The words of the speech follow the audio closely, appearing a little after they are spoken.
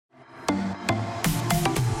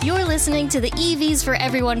listening to the EVs for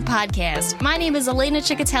Everyone podcast. My name is Elena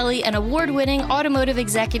Ciccatelli, an award-winning automotive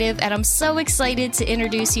executive, and I'm so excited to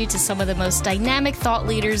introduce you to some of the most dynamic thought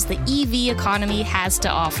leaders the EV economy has to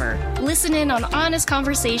offer. Listen in on honest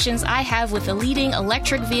conversations I have with the leading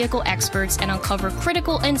electric vehicle experts and uncover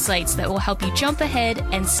critical insights that will help you jump ahead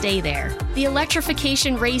and stay there. The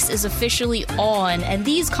electrification race is officially on, and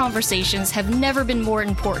these conversations have never been more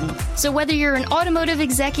important. So whether you're an automotive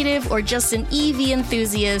executive or just an EV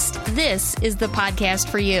enthusiast, this is the podcast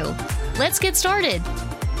for you. Let's get started.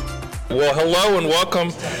 Well, hello and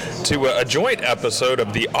welcome to a joint episode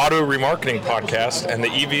of the Auto Remarketing podcast and the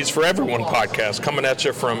EVs for Everyone podcast, coming at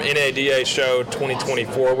you from NADA Show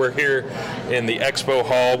 2024. We're here in the Expo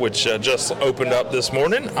Hall, which just opened up this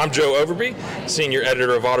morning. I'm Joe Overby, Senior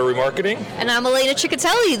Editor of Auto Remarketing. And I'm Elena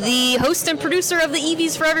Ciccatelli, the host and producer of the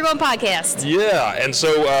EVs for Everyone podcast. Yeah, and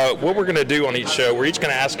so what we're going to do on each show, we're each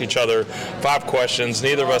going to ask each other 5 questions.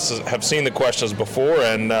 Neither of us have seen the questions before,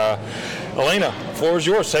 and Elena, the floor is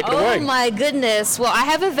yours. Take it away. Oh my goodness. Well, I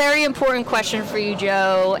have a very important question for you,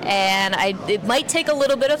 Joe, and it might take a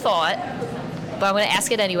little bit of thought, but I'm going to ask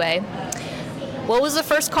it anyway. What was the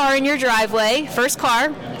first car in your driveway? First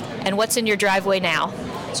car, and what's in your driveway now?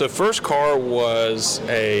 So first car was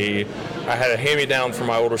I had a hand-me-down from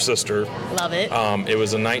my older sister. Love it. It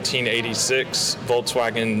was a 1986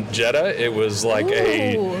 Volkswagen Jetta. It was like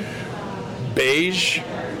a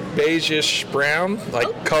beige-ish brown,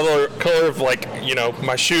 like color of, like, you know,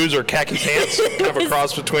 my shoes or khaki pants, kind of a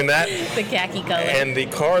cross between that. The khaki color. And the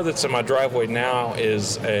car that's in my driveway now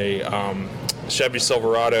is a Chevy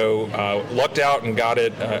Silverado. Lucked out and got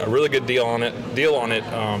it a really good deal on it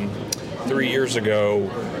 3 years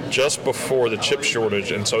ago, just before the chip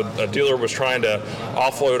shortage. And so a dealer was trying to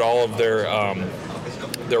offload all of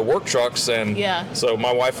their work trucks, and so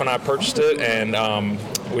my wife and I purchased it, and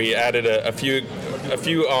we added a few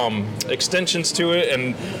extensions to it,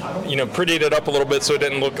 and prettied it up a little bit so it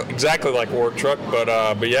didn't look exactly like a work truck.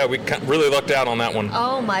 But yeah, we really lucked out on that one.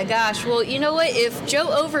 Oh my gosh! Well, you know what? If Joe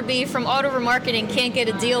Overby from Auto Remarketing can't get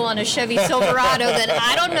a deal on a Chevy Silverado, then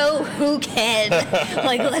I don't know who can.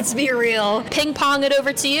 Like, let's be real. Ping pong it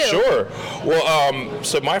over to you. Sure. Well,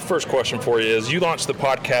 so my first question for you is: you launched the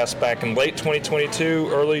podcast back in late 2022,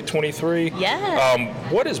 early 23. Yeah.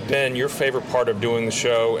 What has been your favorite part of doing the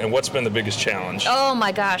show, and what's been the biggest challenge? Oh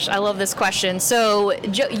my gosh, I love this question. So,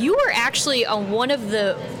 Joe, you were actually on one of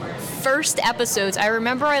the first episodes. I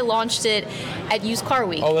remember I launched it at Used Car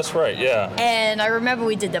Week. Oh, that's right, yeah. And I remember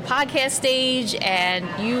we did the podcast stage, and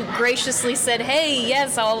you graciously said, "Hey,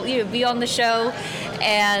 yes, I'll be on the show."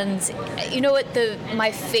 And you know what?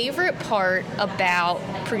 My favorite part about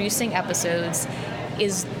producing episodes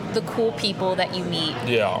is the cool people that you meet.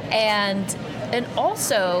 Yeah. And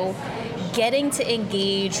also getting to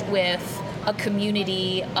engage with a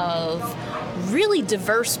community of really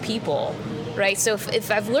diverse people, right? So if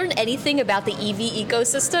I've learned anything about the EV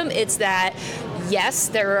ecosystem, it's that, yes,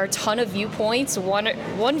 there are a ton of viewpoints.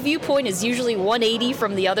 One viewpoint is usually 180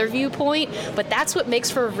 from the other viewpoint, but that's what makes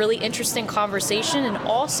for a really interesting conversation, and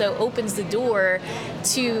also opens the door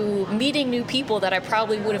to meeting new people that I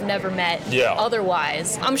probably would have never met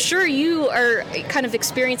otherwise. I'm sure you are kind of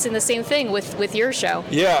experiencing the same thing with your show.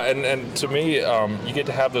 Yeah, and to me, you get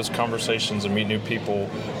to have those conversations and meet new people,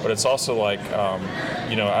 but it's also like,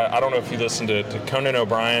 I don't know if you listen to Conan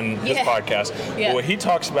O'Brien, his podcast. Yeah. What he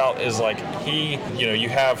talks about is like you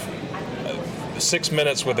have 6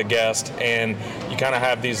 minutes with a guest, and you kind of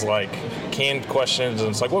have these like canned questions, and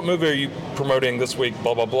it's like, what movie are you promoting this week,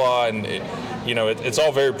 blah, blah, blah, and it's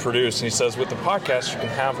all very produced. And he says with the podcast, you can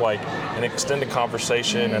have like an extended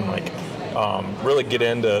conversation and like really get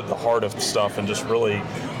into the heart of stuff and just really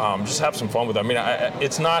just have some fun with it. I mean,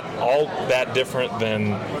 it's not all that different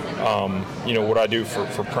than what I do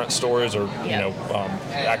for print stories or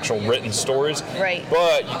actual written stories. Right.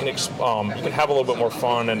 But you can have a little bit more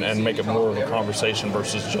fun and make it more of a conversation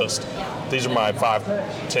versus just these are my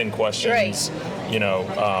 5-10 questions. Right.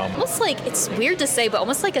 Almost like, it's weird to say, but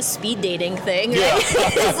almost like a speed dating thing. Right? Yeah.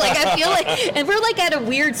 It's like, I feel like, and we're like at a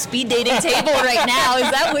weird speed dating table right now.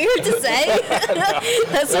 Is that weird to say?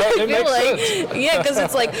 That's what I feel like. Sense. Yeah, because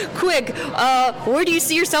it's like, quick, where do you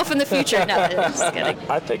see yourself in the future? No, I'm just kidding.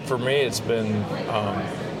 I think for me, it's been,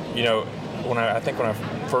 when I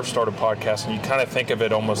first started podcasting, you kind of think of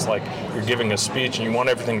it almost like you're giving a speech and you want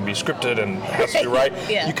everything to be scripted and has to be right.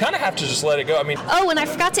 Yeah. You kind of have to just let it go. I mean. Oh, and I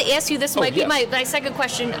forgot to ask you, this might be my second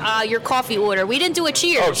question, your coffee order. We didn't do a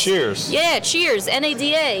cheers. Oh, cheers. Yeah, cheers,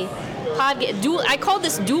 NADA. I call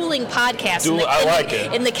this dueling podcast. I like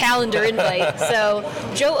it. In the calendar invite. So,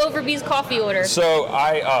 Joe Overby's coffee order. So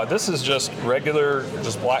this is just regular,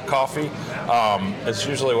 just black coffee. It's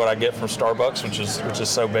usually what I get from Starbucks, which is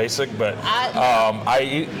so basic. But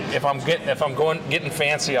if I'm getting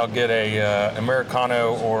fancy, I'll get a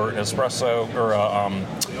Americano or an espresso or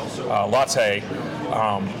a latte.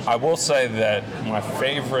 I will say that my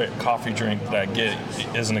favorite coffee drink that I get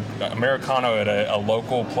is an Americano at a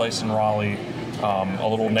local place in Raleigh, a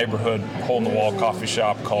little neighborhood hole-in-the-wall coffee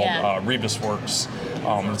shop called Rebus Works.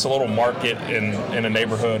 It's a little market in a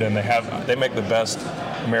neighborhood, and they make the best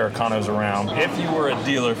Americanos around. If you were a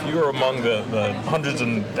dealer, if you were among the hundreds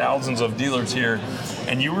and thousands of dealers here,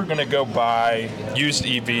 and you were going to go buy used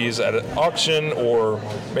EVs at an auction or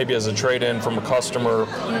maybe as a trade-in from a customer,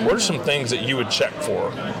 what are some things that you would check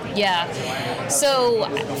for? Yeah. So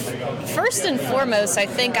first and foremost, I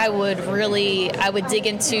think I would dig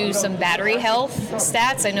into some battery health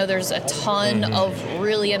stats. I know there's a ton of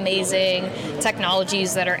really amazing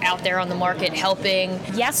technologies that are out there on the market helping.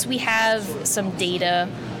 Yes, we have some data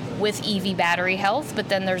with EV battery health, but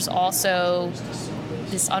then there's also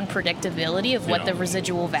this unpredictability of what the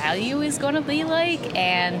residual value is going to be like.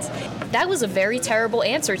 And that was a very terrible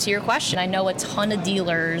answer to your question. I know a ton of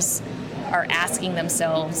dealers are asking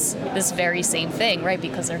themselves this very same thing, right?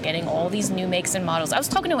 Because they're getting all these new makes and models. I was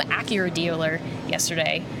talking to an Acura dealer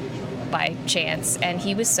yesterday by chance, and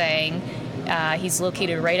he was saying he's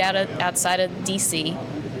located right outside of DC,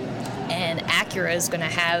 and Acura is going to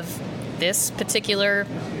have this particular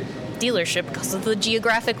dealership, because of the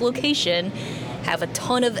geographic location, have a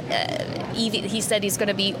ton of EV. He said he's going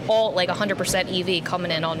to be all like 100% EV coming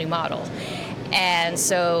in on new model. And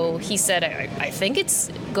so he said, I think it's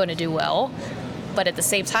going to do well, but at the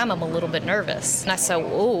same time, I'm a little bit nervous. And I said,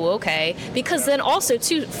 oh, okay. Because then also,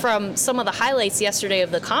 too, from some of the highlights yesterday of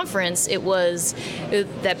the conference, it was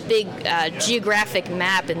that big geographic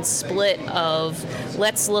map and split of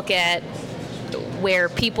let's look at where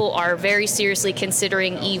people are very seriously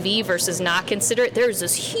considering EV versus not consider it. There's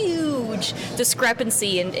this huge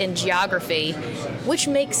discrepancy in geography, which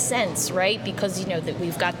makes sense, right? Because, that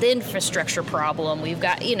we've got the infrastructure problem, we've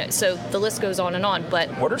got, so the list goes on and on.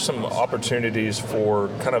 But what are some opportunities for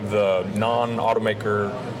kind of the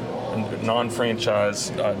non-automaker,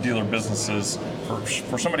 non-franchise dealer businesses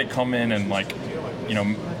for somebody to come in and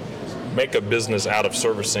make a business out of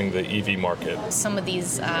servicing the EV market? Some of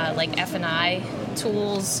these like F&I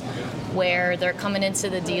tools where they're coming into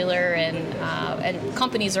the dealer, and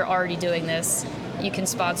companies are already doing this. You can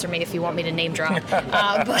sponsor me if you want me to name drop.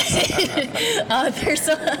 But there's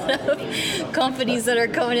a lot of companies that are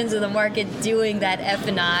coming into the market doing that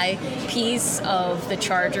F&I piece of the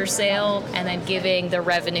charger sale and then giving the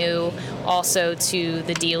revenue also to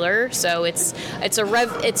the dealer. So it's a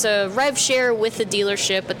rev share with the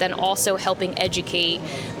dealership, but then also helping educate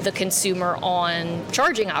the consumer on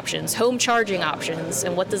charging options, home charging options,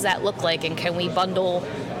 and what does that look like, and can we bundle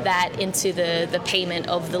that into the payment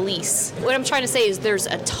of the lease. What I'm trying to say is there's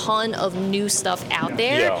a ton of new stuff out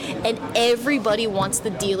there, and everybody wants the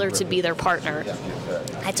dealer to be their partner.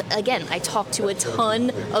 I talk to a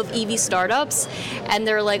ton of EV startups, and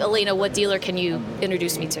they're like, Elena, what dealer can you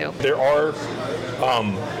introduce me to? There are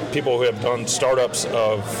people who have done startups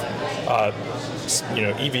of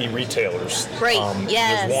EV retailers. Right,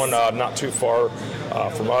 yes. There's one not too far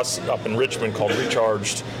from us up in Richmond called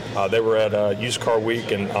Recharged. They were at Used Car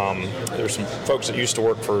Week, and there's some folks that used to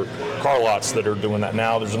work for car lots that are doing that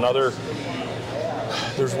now. There's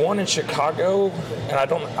one in Chicago,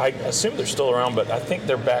 and I assume they're still around, but I think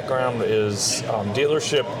their background is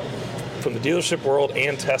dealership, from the dealership world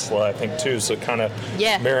and Tesla, I think, too, so kind of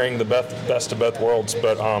marrying the best of both worlds.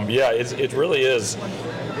 But it really is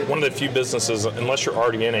one of the few businesses, unless you're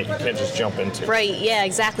already in it, you can't just jump into. Right, yeah,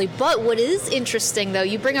 exactly. But what is interesting, though,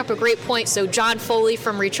 you bring up a great point. So John Foley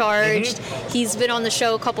from Recharged, he's been on the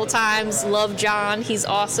show a couple times. Love John, he's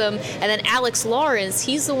awesome. And then Alex Lawrence,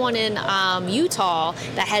 he's the one in Utah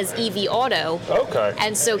that has EV Auto. Okay.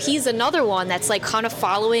 And so he's another one that's like kind of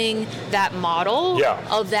following that model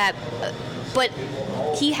of that, but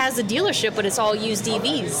he has a dealership, but it's all used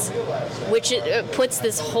EVs, which it puts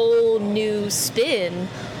this whole new spin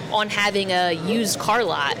on having a used car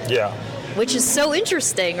lot. Yeah. Which is so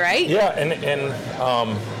interesting, right? Yeah, and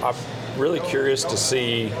I'm really curious to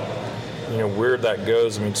see, where that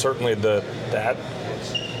goes. I mean, certainly that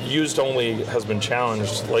used only has been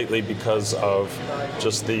challenged lately because of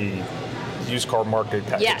just the used car market.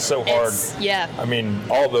 It's so hard. I mean,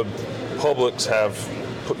 all the publics have,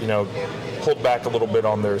 pulled back a little bit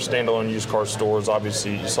on their standalone used car stores.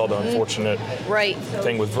 Obviously, you saw the unfortunate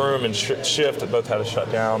thing with Vroom and Shift that both had to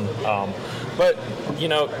shut down. But, you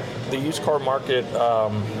know, the used car market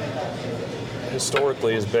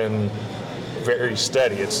historically has been very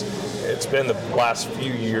steady. It's been the last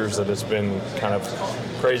few years that it's been kind of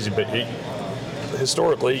crazy, but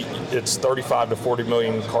historically, it's 35 to 40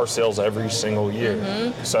 million car sales every single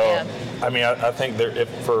year. So, I mean, I think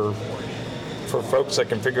for folks that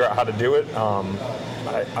can figure out how to do it,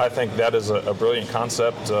 I think that is a brilliant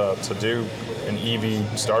concept to do an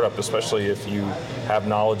EV startup, especially if you have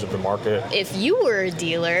knowledge of the market. If you were a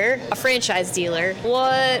dealer, a franchise dealer,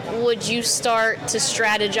 what would you start to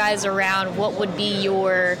strategize around? What would be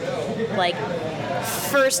your, like,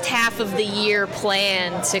 first half of the year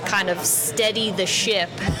plan to kind of steady the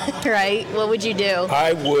ship, right? What would you do?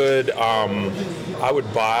 I would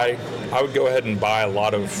go ahead and buy a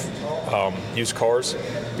lot of used cars,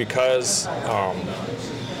 because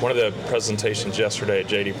one of the presentations yesterday at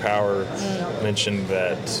JD Power mentioned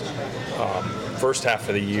that first half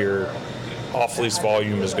of the year off-lease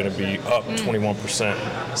volume is going to be up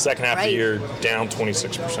 21%. Second half of the year down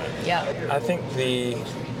 26%. Yeah. I think the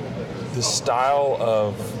style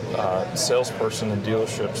of salesperson in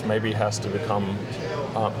dealerships maybe has to become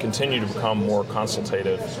continue to become more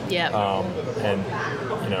consultative. Yeah. And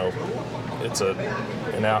you know, it's an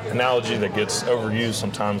analogy that gets overused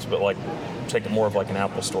sometimes, but like take it more of like an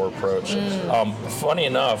Apple Store approach. Funny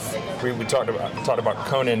enough, we talked about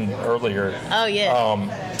Conan earlier. Oh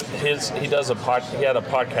yeah. He had a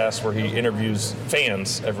podcast where he interviews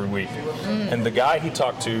fans every week, and the guy he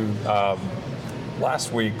talked to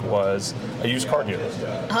last week was a used car dealer.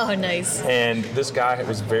 Oh, nice. And this guy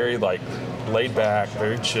was very like laid back,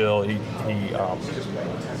 very chill. He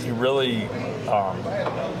really.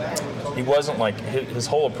 He wasn't like his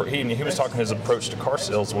whole. He was talking. His approach to car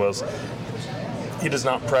sales was he does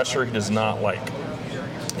not pressure. He does not like.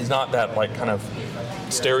 He's not that like kind of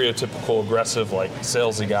stereotypical aggressive like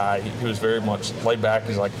salesy guy. He was very much laid back.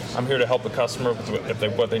 He's like, I'm here to help the customer with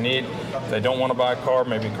what they need. If they don't want to buy a car,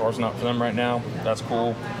 maybe a car's not for them right now. That's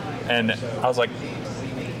cool. And I was like,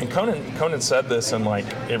 and Conan said this, and like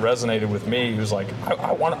it resonated with me. He was like,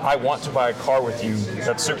 I want to buy a car with you.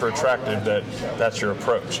 That's super attractive. That's your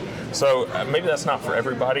approach. So maybe that's not for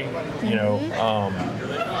everybody, you know.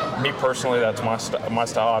 Me personally, that's my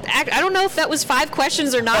style. I don't know if that was 5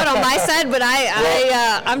 questions or not on my side, but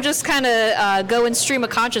I'm just kind of going stream of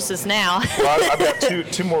consciousness now. Well, I've got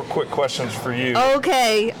two more quick questions for you.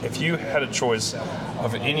 Okay. If you had a choice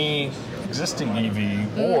of any existing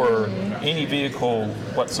EV or any vehicle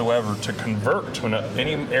whatsoever to convert to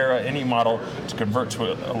any era, any model to convert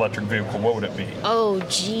to an electric vehicle, what would it be? Oh,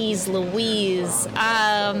 geez, Louise.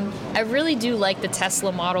 I really do like the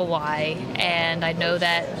Tesla Model Y, and I know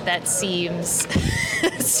that seems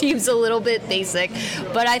seems a little bit basic,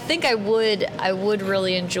 but I think I would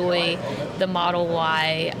really enjoy the Model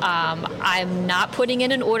Y. I'm not putting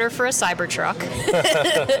in an order for a Cybertruck,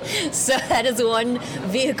 so that is one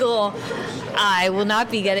vehicle I will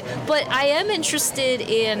not be getting. But I am interested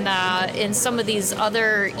in some of these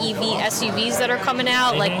other EV SUVs that are coming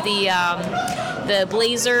out, like the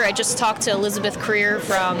Blazer. I just talked to Elizabeth Creer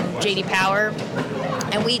from JD Power,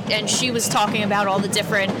 and she was talking about all the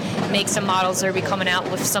different makes and models that are coming out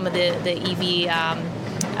with some of the EV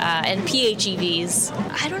and PHEVs.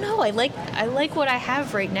 I don't know. I like what I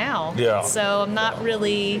have right now. Yeah. So I'm not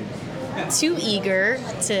really too eager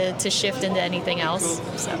to shift into anything else.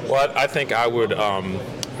 So. Well, I think I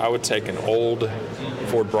would take an old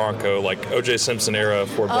Ford Bronco, like O.J. Simpson era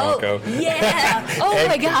Ford Bronco. Yeah. Oh and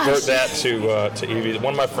my gosh. Convert that to EV.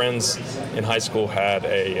 One of my friends in high school had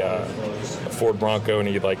a Ford Bronco, and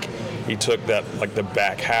he took that like the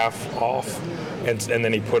back half off, and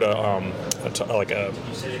then he put a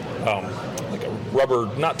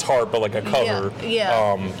rubber, not tarp, but like a cover.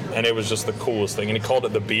 Yeah. And it was just the coolest thing. And he called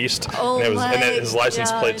it the Beast. Oh, and his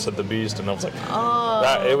license God. plate said the Beast, and I was like,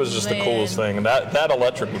 it was just the coolest thing. And that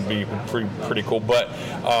electric would be pretty cool. But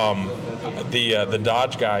the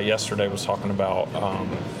Dodge guy yesterday was talking about.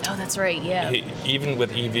 Oh, that's right. Yeah. Even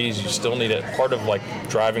with EVs, you still need it. Part of like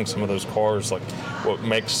driving some of those cars, like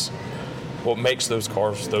what makes those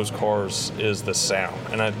cars is the sound.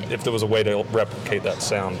 And if there was a way to replicate that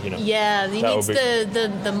sound, you know. Yeah, he needs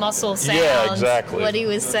the muscle sound. Yeah, exactly. What he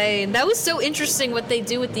was saying. That was so interesting what they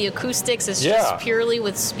do with the acoustics. It's just purely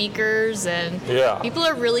with speakers, and people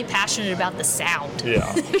are really passionate about the sound.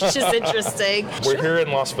 Yeah. Which is interesting. We're here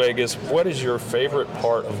in Las Vegas. What is your favorite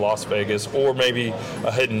part of Las Vegas, or maybe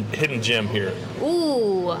a hidden gem here?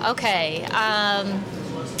 Ooh, okay.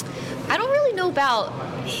 I don't really know about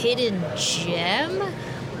hidden gem,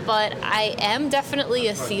 but I am definitely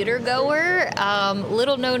a theater goer.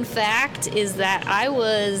 Little known fact is that I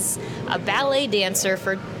was a ballet dancer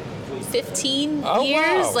for 15 years,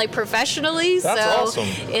 wow. like professionally. That's so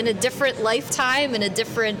awesome. In a different lifetime, in a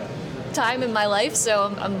different time in my life,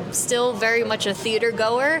 so I'm still very much a theater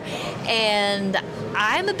goer, and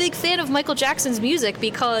I'm a big fan of Michael Jackson's music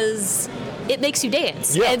because it makes you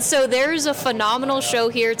dance. Yeah. And so there's a phenomenal show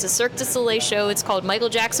here. It's a Cirque du Soleil show. It's called Michael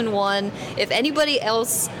Jackson 1. If anybody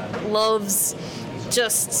else loves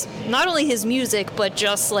just not only his music, but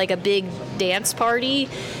just like a big dance party,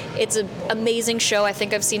 it's an amazing show. I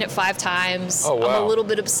think I've seen it 5 times. Oh, wow. I'm a little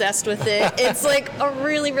bit obsessed with it. It's like a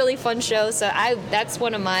really, really fun show. So that's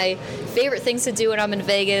one of my favorite things to do when I'm in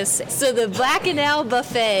Vegas. So the Bacchanal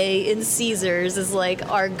Buffet in Caesars is like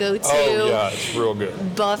our go-to It's real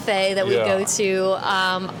good buffet that we go to.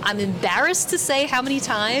 I'm embarrassed to say how many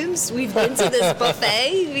times we've been to this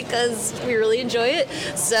buffet because we really enjoy it.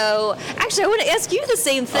 So actually, I want to ask you the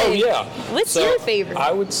same thing. Oh, yeah. What's your favorite?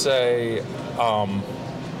 I would say,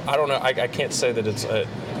 I don't know, I can't say that it's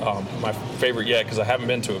my favorite yet because I haven't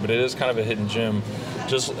been to it, but it is kind of a hidden gem.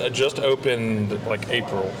 Just opened like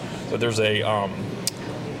April. So there's a,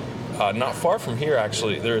 not far from here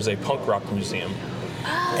actually, there's a punk rock museum.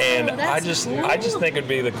 Oh, And I that's just think it'd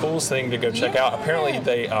be the coolest thing to go check out. Apparently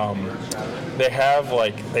they have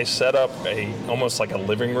they set up almost like a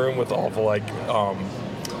living room with all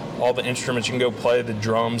the instruments. You can go play the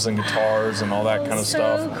drums and guitars and all that kind of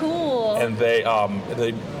stuff. So cool. And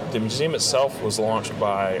the museum itself was launched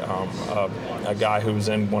by a guy who was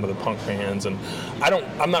in one of the punk bands, and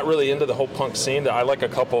I'm not really into the whole punk scene. I like a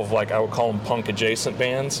couple of I would call them punk adjacent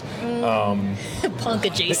bands. Punk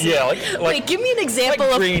adjacent. Yeah, Wait, give me an example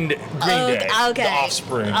like of Green Day, okay. The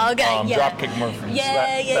Offspring, Dropkick Murphys,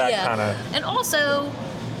 that kind of. And also,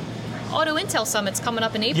 Auto Intel Summit's coming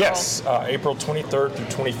up in April. Yes, April 23rd through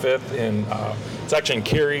 25th, and it's actually in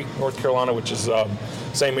Cary, North Carolina, which is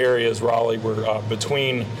same area as Raleigh. We're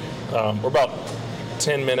between, we're about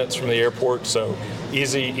 10 minutes from the airport, so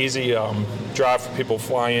easy drive for people to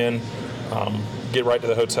fly in, get right to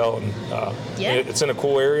the hotel, and it's in a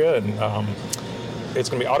cool area, and it's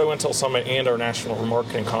going to be Auto Intel Summit and our National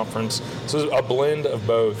Remarketing Conference. So it's a blend of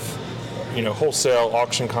both, wholesale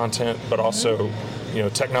auction content, but also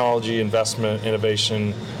technology, investment,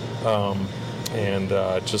 innovation, and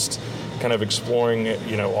just kind of exploring,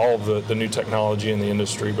 all of the new technology in the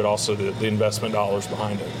industry, but also the investment dollars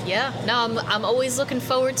behind it. Yeah, no, I'm always looking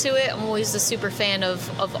forward to it. I'm always a super fan of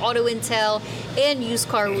Auto Intel and Used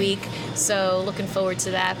Car Week, so looking forward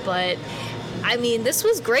to that. But I mean, this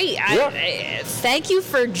was great. Thank you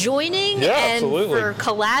for joining and absolutely. for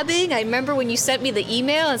collabing. I remember when you sent me the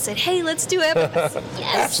email and said, hey, let's do it. Yes,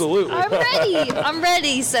 Absolutely. I'm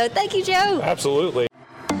ready. So thank you, Joe. Absolutely.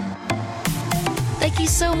 Thank you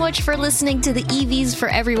so much for listening to the EVs for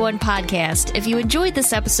Everyone podcast. If you enjoyed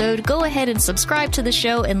this episode, go ahead and subscribe to the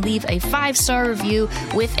show and leave a 5-star review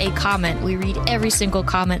with a comment. We read every single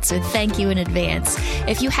comment, so thank you in advance.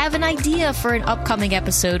 If you have an idea for an upcoming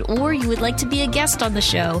episode or you would like to be a guest on the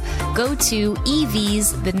show, go to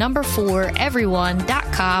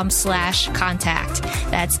evs4everyone.com/contact.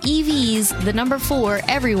 That's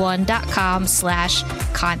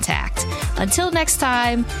evs4everyone.com/contact. Until next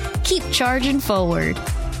time, keep charging forward.